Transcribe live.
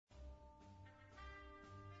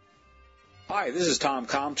Hi, this is Tom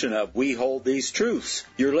Compton of We Hold These Truths.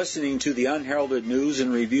 You're listening to the Unheralded News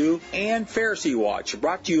and Review and Pharisee Watch,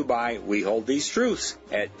 brought to you by We Hold These Truths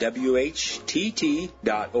at WHTT.org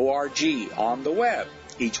on the web.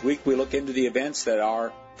 Each week we look into the events that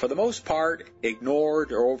are, for the most part,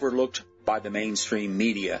 ignored or overlooked by the mainstream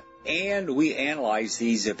media. And we analyze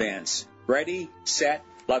these events. Ready, set,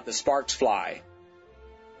 let the sparks fly.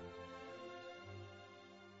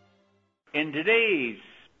 In today's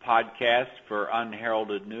podcast for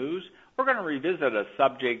Unheralded News, we're going to revisit a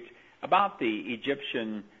subject about the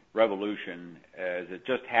Egyptian revolution. As it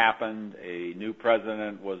just happened, a new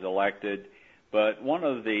president was elected, but one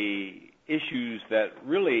of the issues that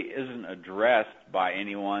really isn't addressed by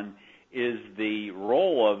anyone is the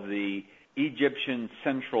role of the Egyptian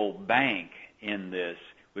central bank in this.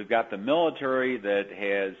 We've got the military that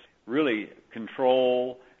has really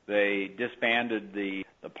control. They disbanded the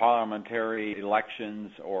parliamentary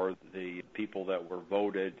elections, or the people that were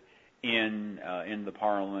voted in the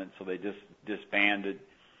parliament, so they just disbanded.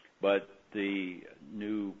 But the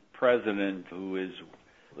new president, who is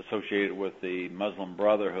associated with the Muslim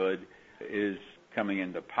Brotherhood, is coming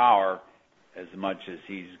into power as much as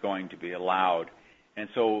he's going to be allowed. And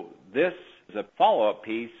so this is a follow-up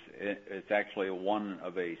piece. It's actually one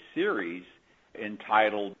of a series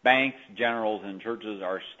entitled Banks, Generals, and Churches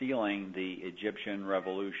Are Stealing the Egyptian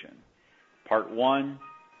Revolution. Part 1,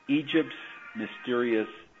 Egypt's Mysterious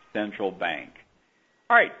Central Bank.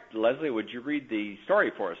 All right, Leslie, would you read the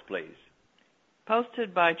story for us, please?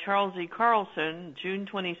 Posted by Charles E. Carlson, June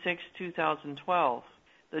 26, 2012.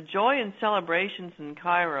 The joy and celebrations in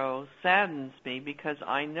Cairo saddens me because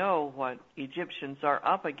I know what Egyptians are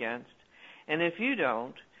up against, and if you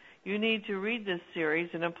don't, you need to read this series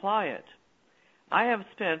and apply it. I have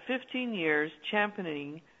spent 15 years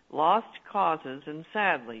championing lost causes, and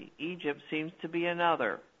sadly, Egypt seems to be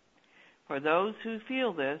another. For those who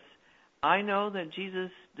feel this, I know that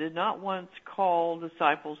Jesus did not once call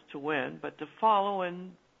disciples to win, but to follow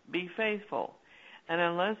and be faithful. And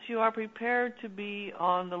unless you are prepared to be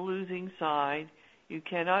on the losing side, you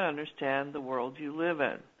cannot understand the world you live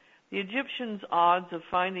in. The Egyptians' odds of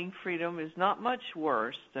finding freedom is not much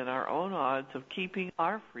worse than our own odds of keeping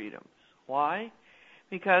our freedoms. Why?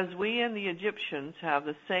 Because we and the Egyptians have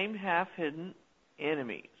the same half-hidden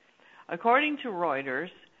enemies. According to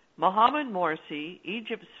Reuters, Mohamed Morsi,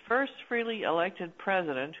 Egypt's first freely elected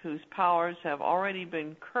president whose powers have already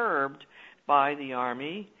been curbed by the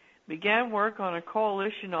army, began work on a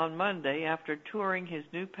coalition on Monday after touring his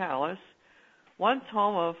new palace, once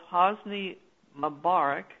home of Hosni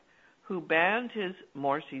Mubarak, who banned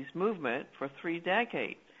Morsi's movement for 3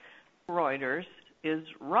 decades. Reuters is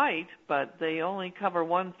right, but they only cover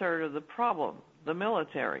 1/3 of the problem, the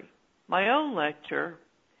military. My own lecture,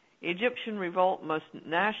 Egyptian Revolt Must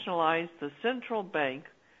Nationalize the Central Bank,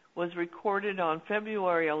 was recorded on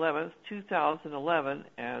February 11, 2011,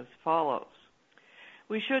 as follows.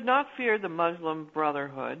 We should not fear the Muslim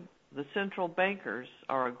Brotherhood. The central bankers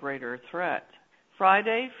are a greater threat.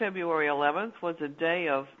 Friday, February 11th, was a day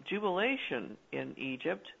of jubilation in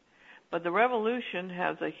Egypt, but the revolution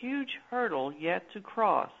has a huge hurdle yet to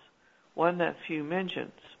cross, one that few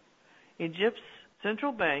mentions. Egypt's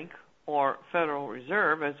central bank, or Federal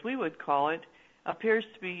Reserve as we would call it, appears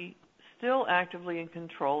to be still actively in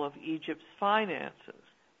control of Egypt's finances.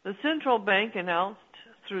 The central bank announced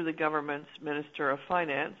through the government's Minister of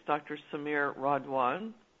Finance, Dr. Samir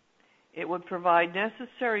Radwan, it would provide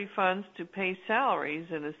necessary funds to pay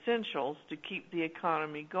salaries and essentials to keep the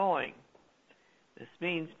economy going. This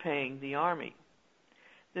means paying the army.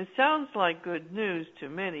 This sounds like good news to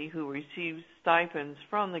many who receive stipends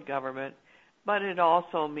from the government, but it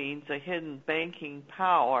also means a hidden banking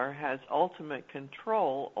power has ultimate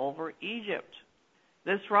control over Egypt.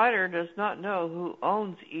 This writer does not know who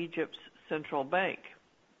owns Egypt's central bank.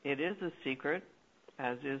 It is a secret,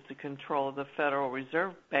 as is the control of the Federal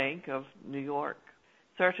Reserve Bank of New York.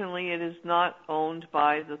 Certainly it is not owned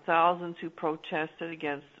by the thousands who protested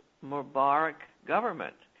against Mubarak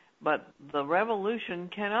government, but the revolution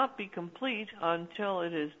cannot be complete until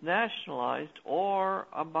it is nationalized or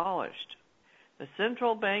abolished. The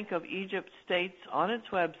Central Bank of Egypt states on its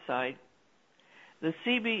website, the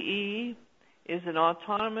CBE is an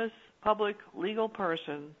autonomous public legal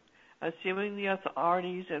person assuming the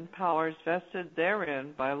authorities and powers vested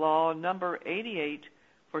therein by Law Number 88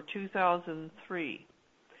 for 2003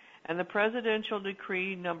 and the Presidential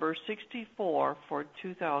Decree Number 64 for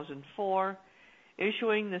 2004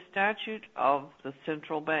 issuing the Statute of the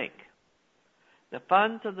Central Bank. The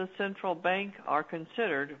funds of the Central Bank are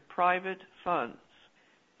considered private funds.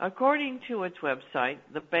 According to its website,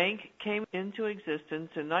 the bank came into existence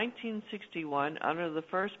in 1961 under the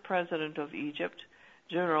first president of Egypt,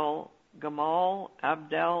 General Gamal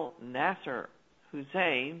Abdel Nasser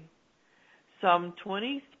Hussein, some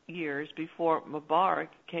 20 years before Mubarak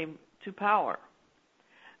came to power.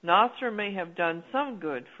 Nasser may have done some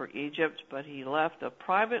good for Egypt, but he left a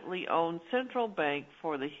privately owned central bank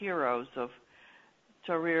for the heroes of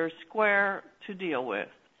Tahrir Square to deal with.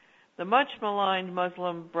 The much-maligned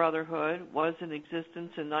Muslim Brotherhood was in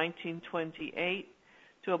existence in 1928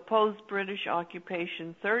 to oppose British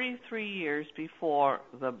occupation 33 years before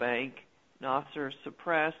the bank Nasser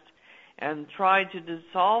suppressed and tried to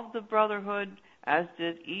dissolve the Brotherhood, as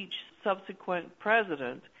did each subsequent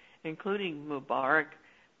president, including Mubarak,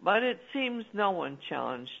 but it seems no one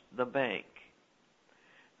challenged the bank.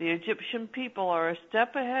 The Egyptian people are a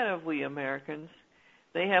step ahead of we Americans.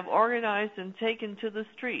 They have organized and taken to the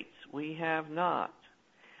streets. We have not.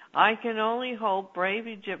 I can only hope brave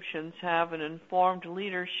Egyptians have an informed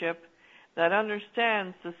leadership that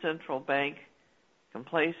understands the central bank.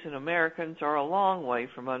 Complacent Americans are a long way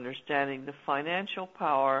from understanding the financial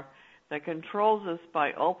power that controls us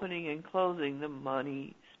by opening and closing the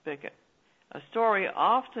money spigot. A story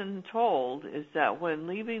often told is that when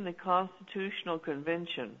leaving the Constitutional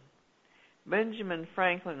Convention, Benjamin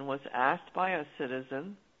Franklin was asked by a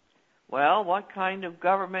citizen, "Well, what kind of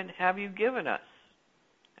government have you given us?"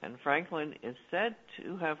 And Franklin is said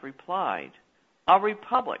to have replied, "A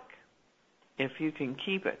republic, if you can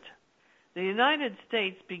keep it." The United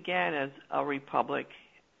States began as a republic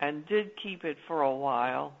and did keep it for a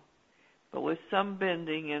while, but with some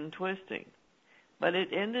bending and twisting. But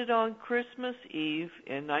it ended on Christmas Eve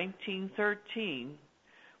in 1913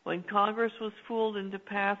 when Congress was fooled into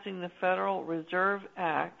passing the Federal Reserve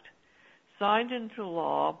Act, signed into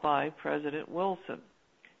law by President Wilson.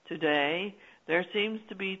 Today, there seems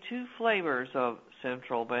to be two flavors of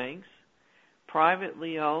central banks,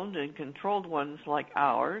 privately owned and controlled ones like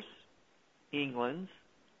ours, England's,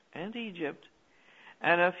 and Egypt,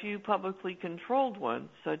 and a few publicly controlled ones,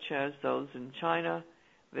 such as those in China,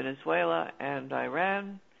 Venezuela, and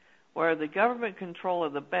Iran, where the government control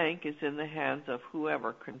of the bank is in the hands of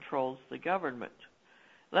whoever controls the government.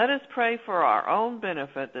 Let us pray for our own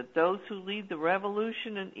benefit that those who lead the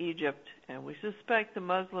revolution in Egypt, and we suspect the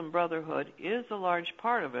Muslim Brotherhood is a large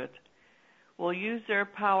part of it, will use their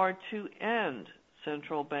power to end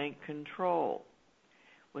central bank control.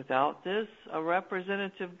 Without this, a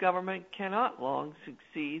representative government cannot long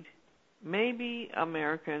succeed. Maybe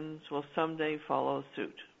Americans will someday follow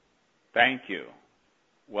suit. Thank you.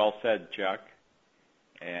 Well said, Chuck.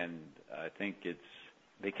 And I think it's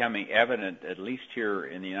becoming evident, at least here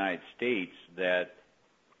in the United States, that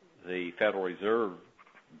the Federal Reserve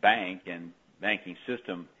Bank and banking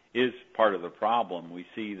system is part of the problem. We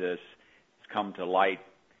see this come to light,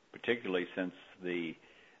 particularly since the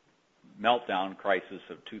meltdown crisis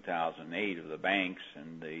of 2008 of the banks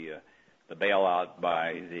and the bailout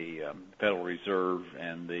by the Federal Reserve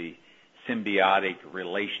and the symbiotic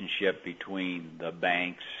relationship between the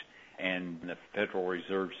banks and the Federal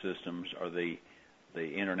Reserve systems or the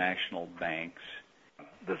international banks.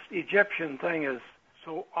 This Egyptian thing is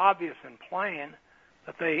so obvious and plain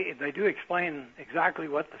that they do explain exactly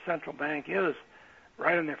what the central bank is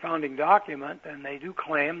right in their founding document, and they do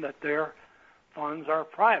claim that their funds are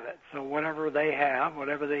private. So whatever they have,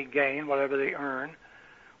 whatever they gain, whatever they earn,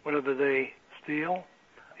 whatever they steal,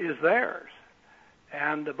 is theirs.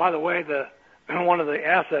 And by the way, one of the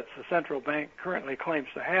assets the central bank currently claims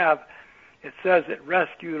to have, it says it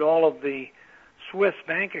rescued all of the Swiss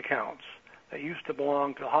bank accounts that used to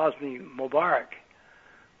belong to Hosni Mubarak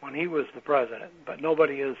when he was the president. But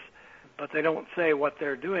they don't say what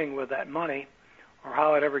they're doing with that money or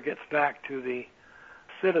how it ever gets back to the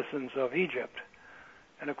citizens of Egypt.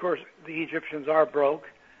 And of course, the Egyptians are broke.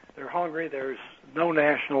 They're hungry. There's no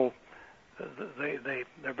national.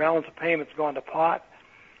 Their balance of payments gone to pot.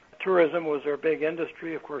 Tourism was their big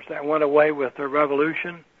industry. Of course, that went away with the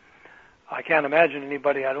revolution. I can't imagine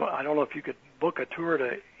anybody. I don't know if you could book a tour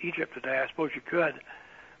to Egypt today. I suppose you could,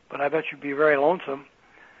 but I bet you'd be very lonesome.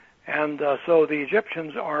 And so the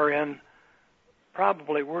Egyptians are in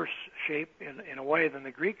probably worse shape in a way than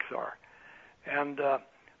the Greeks are. And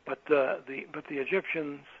but the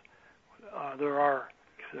Egyptians, there are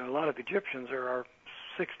a lot of Egyptians. There are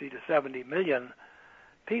 60 to 70 million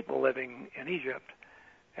people living in Egypt.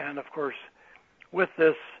 And of course, with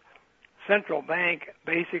this central bank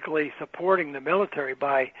basically supporting the military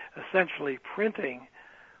by essentially printing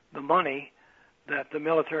the money that the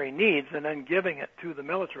military needs and then giving it to the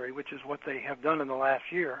military, which is what they have done in the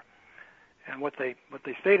last year and what they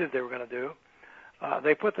stated they were going to do,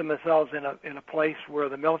 they put themselves in a place where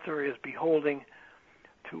the military is beholding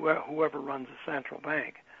to whoever runs the central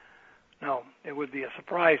bank. Now, it would be a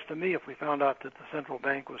surprise to me if we found out that the central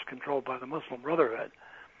bank was controlled by the Muslim Brotherhood.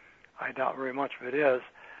 I doubt very much if it is.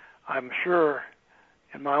 I'm sure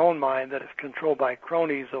in my own mind that it's controlled by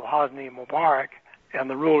cronies of Hosni Mubarak and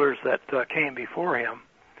the rulers that came before him,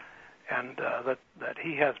 and that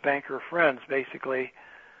he has banker friends, basically,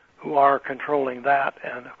 who are controlling that,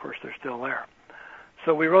 and, of course, they're still there.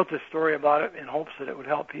 So we wrote this story about it in hopes that it would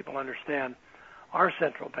help people understand our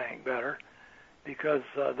central bank better, because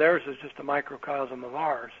theirs is just a microcosm of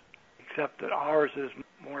ours, except that ours is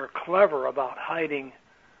more clever about hiding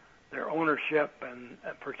their ownership and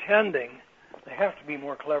pretending. They have to be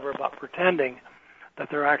more clever about pretending that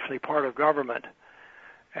they're actually part of government,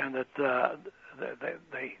 and that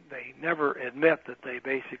they never admit that they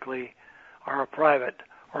basically are a private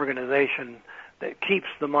organization that keeps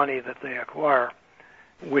the money that they acquire,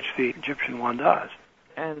 which the Egyptian one does.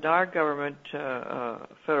 And our government,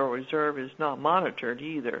 Federal Reserve, is not monitored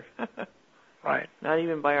either. Right. Not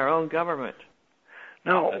even by our own government.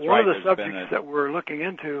 No, That's one right. of the subjects that we're looking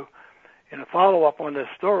into in a follow-up on this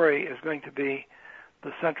story is going to be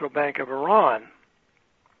the Central Bank of Iran.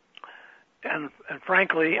 And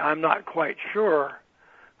frankly, I'm not quite sure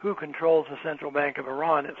who controls the Central Bank of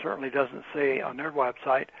Iran. It certainly doesn't say on their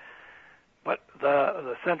website. But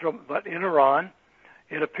but in Iran,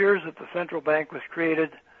 it appears that the central bank was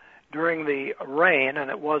created during the reign, and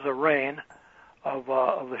it was a reign of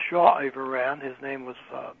the Shah of Iran. His name was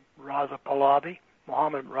Raza Pahlavi,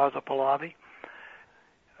 Mohammad Raza Pahlavi.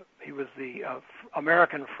 He was the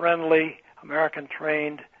American-friendly,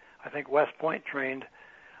 American-trained, I think West Point-trained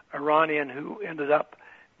Iranian who ended up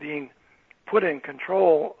being put in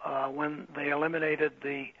control when they eliminated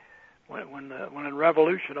when a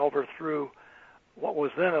revolution overthrew what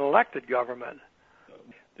was then an elected government.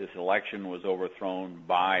 This election was overthrown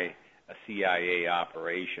by a CIA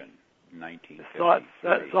operation in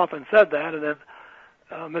 1953. It's often said that, and then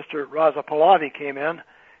Mr. Raza Pahlavi came in,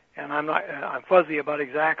 and I'm fuzzy about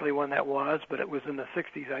exactly when that was, but it was in the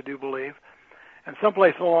 60s, I do believe. And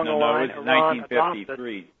someplace along the line, it was Iran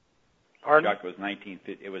 1953. Pardon? Chuck, it was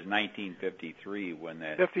 1953 when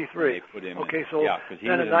they 53. When they put him okay, in. so yeah, because he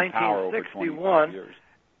then was in in power over 25 years.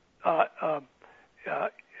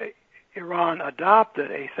 Iran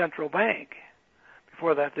adopted a central bank.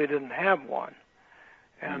 Before that, they didn't have one.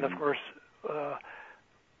 And, of course,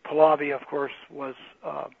 Pahlavi, of course, was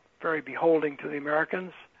very beholding to the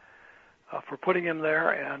Americans for putting him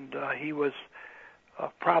there, and he was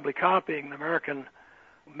probably copying the American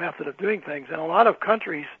method of doing things. And a lot of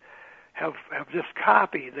countries have just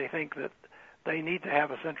copied. They think that they need to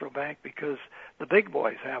have a central bank because the big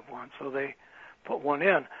boys have one, so they put one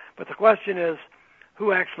in. But the question is,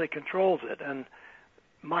 who actually controls it? And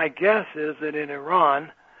my guess is that in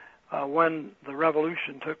Iran, when the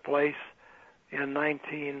revolution took place in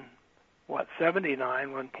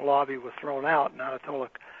 1979, when Pahlavi was thrown out and Ayatollah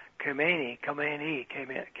Khomeini came in,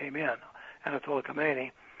 Ayatollah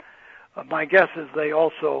Khomeini, my guess is they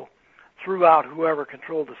also threw out whoever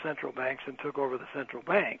controlled the central banks and took over the central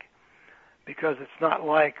bank, because it's not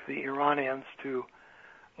like the Iranians to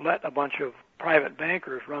let a bunch of private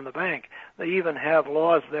bankers run the bank. They even have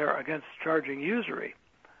laws there against charging usury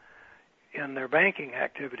in their banking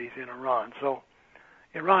activities in Iran. So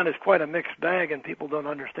Iran is quite a mixed bag, and people don't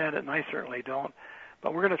understand it, and I certainly don't.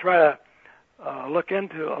 But we're going to try to look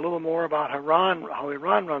into a little more about how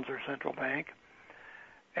Iran runs their central bank.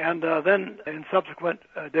 And then in subsequent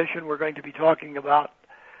edition, we're going to be talking about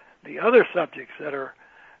the other subjects that are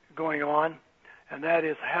going on, and that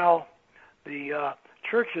is how the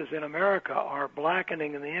churches in America are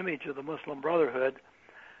blackening the image of the Muslim Brotherhood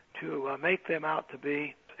to make them out to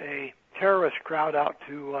be a terrorist crowd out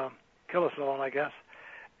to kill us all, I guess.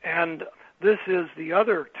 And this is the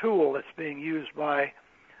other tool that's being used by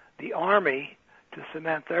the army to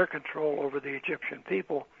cement their control over the Egyptian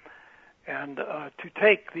people and to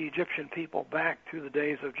take the Egyptian people back to the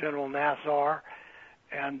days of General Nasser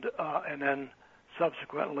and then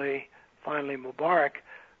subsequently, finally, Mubarak,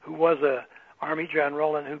 who was a army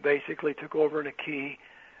general and who basically took over in a key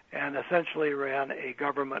and essentially ran a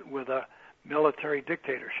government with a military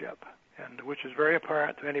dictatorship, and which is very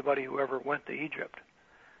apparent to anybody who ever went to Egypt.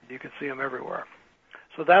 You can see them everywhere.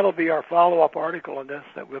 So that'll be our follow-up article on this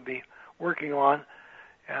that we'll be working on,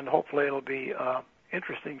 and hopefully it'll be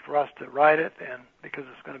interesting for us to write it, and because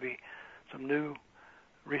it's going to be some new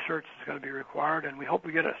research that's going to be required, and we hope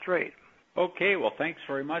we get it straight. Okay, well, thanks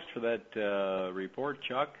very much for that report,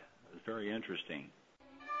 Chuck. It was very interesting.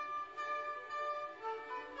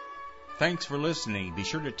 Thanks for listening. Be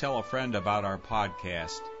sure to tell a friend about our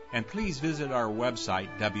podcast. And please visit our website,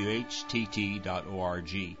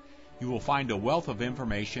 whtt.org. You will find a wealth of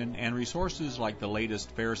information and resources like the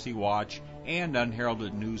latest Pharisee Watch and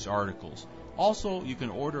Unheralded News articles. Also, you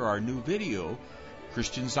can order our new video,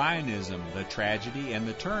 Christian Zionism, The Tragedy and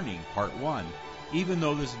the Turning, Part 1. Even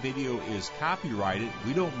though this video is copyrighted,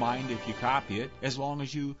 we don't mind if you copy it as long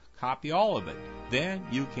as you copy all of it. Then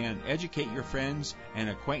you can educate your friends and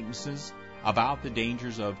acquaintances about the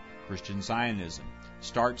dangers of Christian Zionism.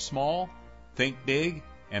 Start small, think big,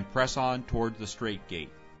 and press on toward the straight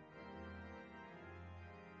gate.